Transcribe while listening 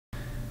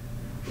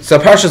So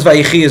Parshas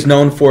Vayechi is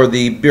known for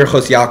the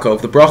Birchos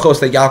Yaakov, the brachos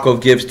that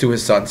Yaakov gives to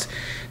his sons.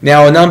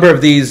 Now, a number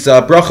of these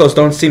brachos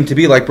don't seem to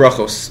be like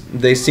brachos.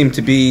 They seem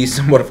to be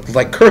somewhat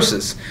like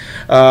curses.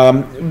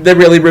 They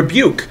really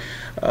rebuke.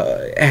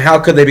 How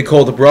could they be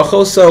called a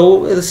brachos?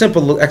 So the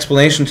simple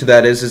explanation to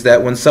that is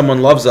that when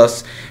someone loves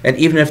us, and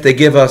even if they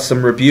give us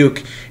some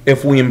rebuke,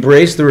 if we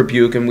embrace the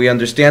rebuke and we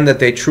understand that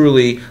they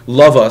truly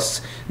love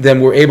us, then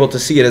we're able to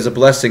see it as a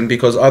blessing,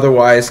 because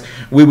otherwise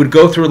we would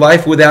go through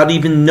life without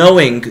even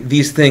knowing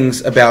these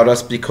things about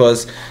us,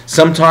 because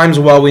sometimes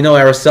while we know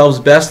ourselves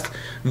best,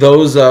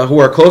 those who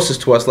are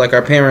closest to us, like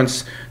our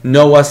parents,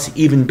 know us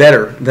even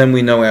better than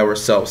we know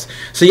ourselves.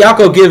 So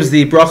Yaakov gives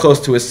the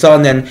brachos to his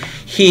son, and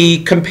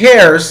he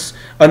compares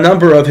a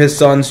number of his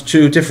sons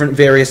to different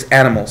various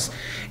animals.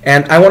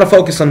 And I want to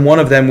focus on one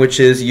of them, which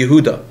is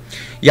Yehuda.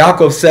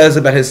 Yaakov says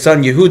about his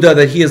son Yehuda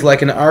that he is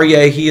like an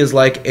aryeh, he is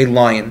like a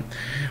lion.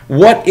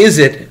 What is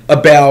it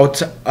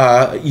about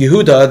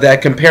Yehuda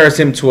that compares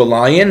him to a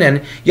lion?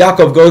 And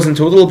Yaakov goes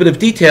into a little bit of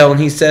detail, and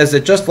he says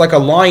that just like a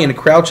lion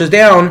crouches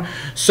down,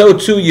 so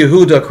too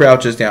Yehuda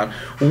crouches down.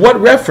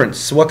 What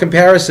reference, what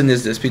comparison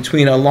is this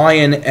between a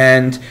lion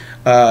and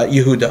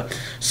Yehuda?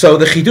 So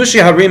the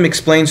Chidushei Harim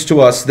explains to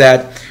us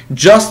that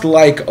just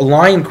like a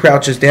lion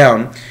crouches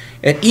down,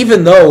 and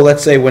even though,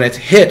 let's say, when it's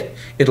hit,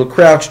 it'll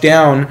crouch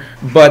down,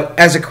 but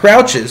as it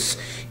crouches,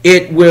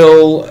 it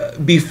will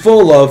be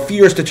full of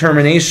fierce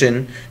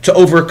determination to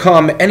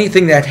overcome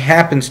anything that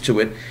happens to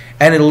it,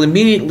 and it'll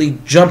immediately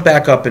jump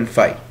back up and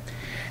fight.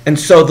 And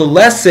so the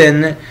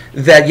lesson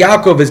that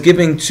Yaakov is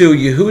giving to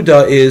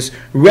Yehuda is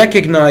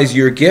recognize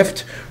your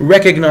gift,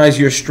 recognize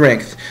your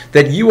strength,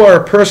 that you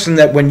are a person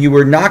that when you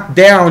were knocked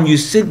down, you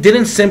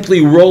didn't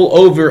simply roll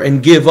over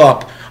and give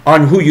up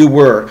on who you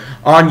were,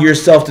 on your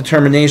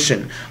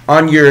self-determination,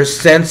 on your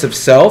sense of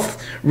self.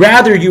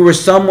 Rather, you were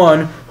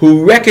someone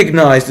who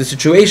recognized the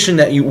situation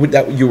that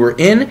you were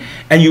in,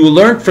 and you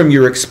learned from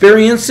your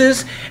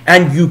experiences,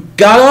 and you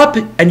got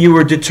up and you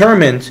were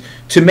determined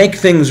to make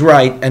things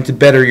right and to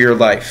better your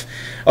life.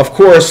 Of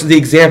course, the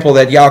example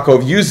that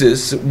Yaakov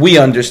uses, we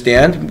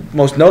understand.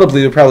 Most notably,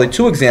 there are probably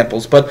two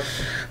examples, but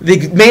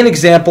the main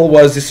example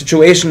was the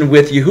situation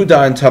with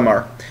Yehuda and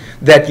Tamar.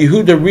 That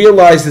Yehuda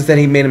realizes that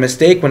he made a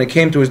mistake when it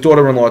came to his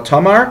daughter-in-law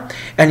Tamar,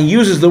 and he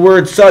uses the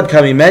word Sad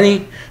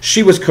Kamimeni.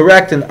 She was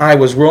correct and I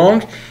was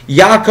wrong.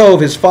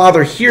 Yaakov, his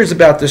father, hears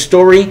about the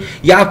story.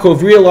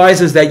 Yaakov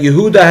realizes that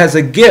Yehuda has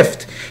a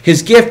gift.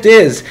 His gift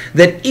is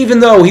that even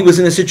though he was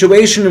in a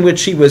situation in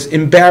which he was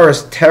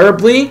embarrassed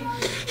terribly,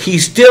 he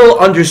still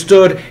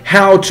understood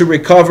how to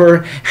recover,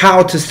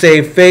 how to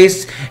save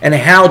face, and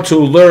how to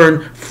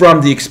learn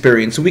from the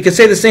experience. So we could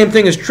say the same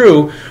thing is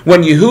true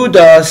when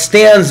Yehuda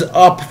stands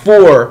up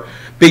for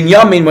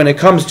Binyamin when it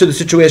comes to the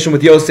situation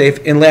with Yosef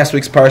in last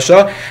week's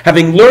Parsha,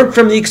 having learned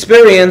from the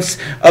experience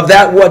of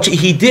that what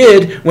he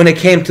did when it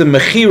came to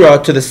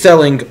Mechira, to the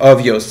selling of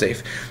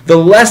Yosef. The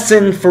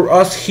lesson for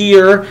us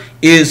here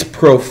is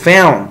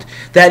profound.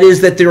 That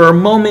is that there are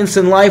moments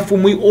in life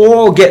when we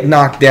all get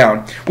knocked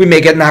down. We may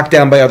get knocked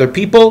down by other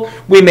people.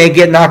 We may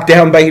get knocked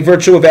down by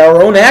virtue of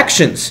our own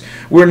actions.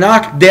 We're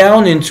knocked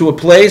down into a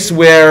place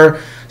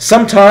where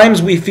sometimes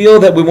we feel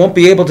that we won't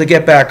be able to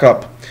get back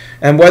up.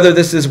 And whether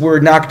this is we're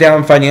knocked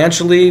down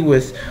financially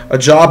with a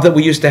job that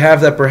we used to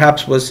have that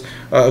perhaps was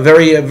a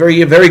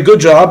very good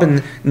job,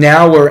 and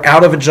now we're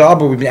out of a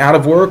job, or we've been out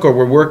of work, or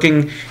we're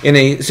working in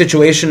a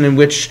situation in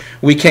which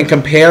we can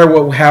compare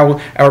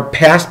how our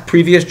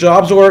previous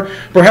jobs, or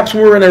perhaps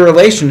we're in a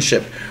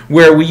relationship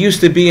where we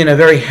used to be in a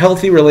very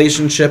healthy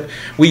relationship.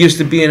 We used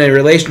to be in a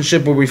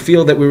relationship where we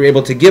feel that we were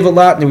able to give a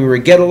lot and we were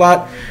get a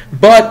lot,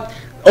 but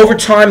over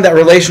time that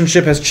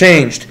relationship has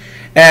changed.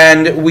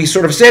 And we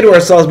sort of say to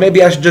ourselves,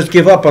 maybe I should just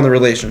give up on the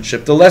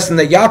relationship. The lesson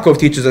that Yaakov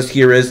teaches us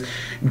here is,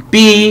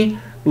 be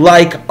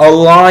like a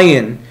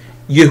lion.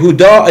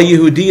 Yehuda, a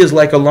Yehudi, is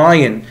like a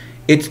lion.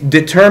 It's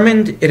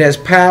determined, it has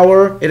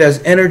power, it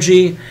has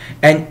energy,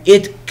 and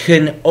it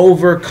can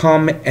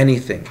overcome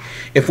anything.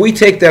 If we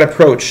take that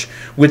approach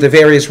with the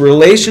various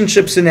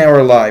relationships in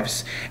our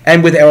lives,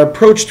 and with our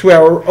approach to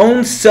our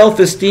own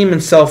self-esteem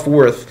and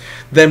self-worth,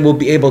 then we'll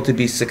be able to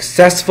be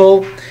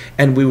successful,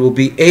 and we will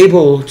be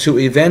able to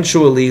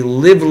eventually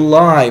live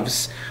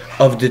lives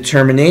of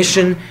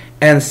determination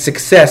and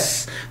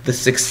success. The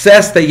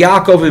success that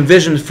Yaakov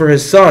envisioned for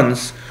his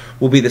sons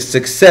will be the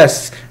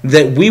success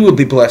that we will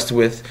be blessed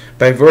with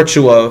by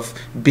virtue of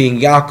being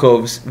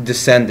Yaakov's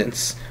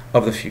descendants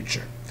of the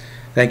future.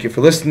 Thank you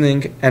for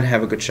listening, and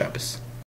have a good Shabbos.